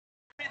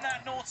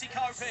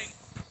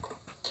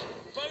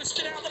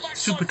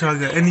Super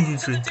Tiger energy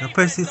drink. I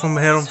purchased it from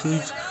Heron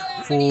Foods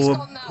for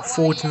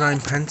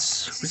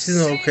 49p, which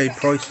is an okay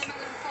price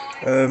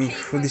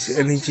for this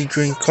energy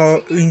drink.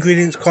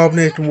 Ingredients: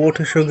 carbonated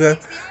water, sugar,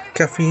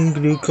 caffeine,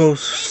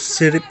 glucose,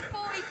 syrup.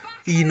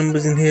 E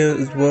numbers in here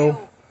as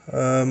well.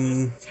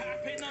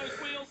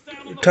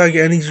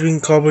 Tiger energy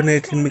drink,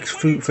 carbonated mixed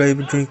fruit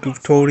flavored drink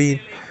with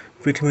taurine,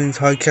 vitamins,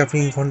 high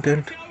caffeine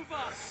content.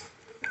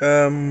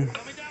 The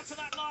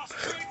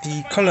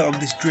color of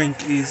this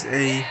drink is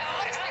I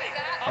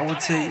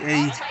would say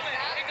a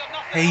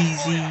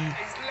hazy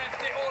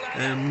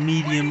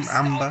medium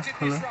amber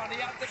color.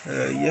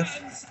 Yes.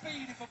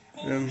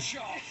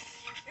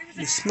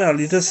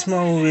 It does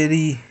smell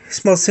really, it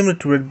smells similar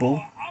to Red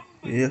Bull.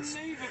 Yes.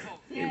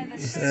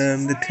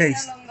 The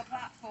taste.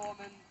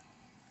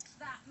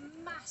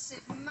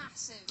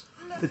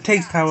 The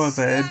taste,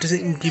 however,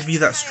 doesn't give you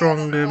that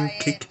strong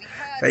kick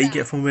that you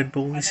get from Red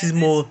Bull. This is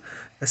more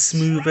a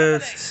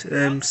smoother,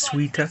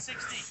 sweeter,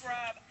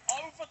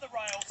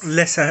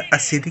 less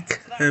acidic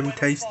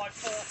taste.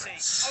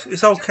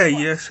 It's okay,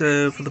 yes,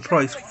 for the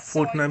price,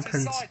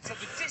 49p.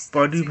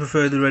 But I do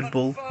prefer the Red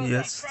Bull,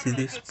 yes, to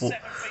this. But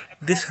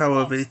this,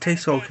 however, it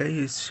tastes okay.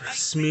 It's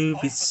smooth.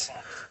 It's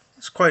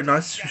quite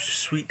nice,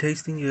 sweet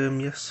tasting.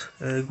 Yes,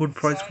 good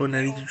price for an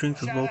energy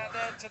drink as well.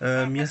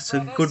 Yes,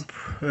 a good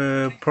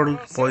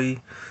product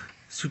by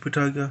Super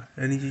Tiger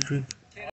energy drink.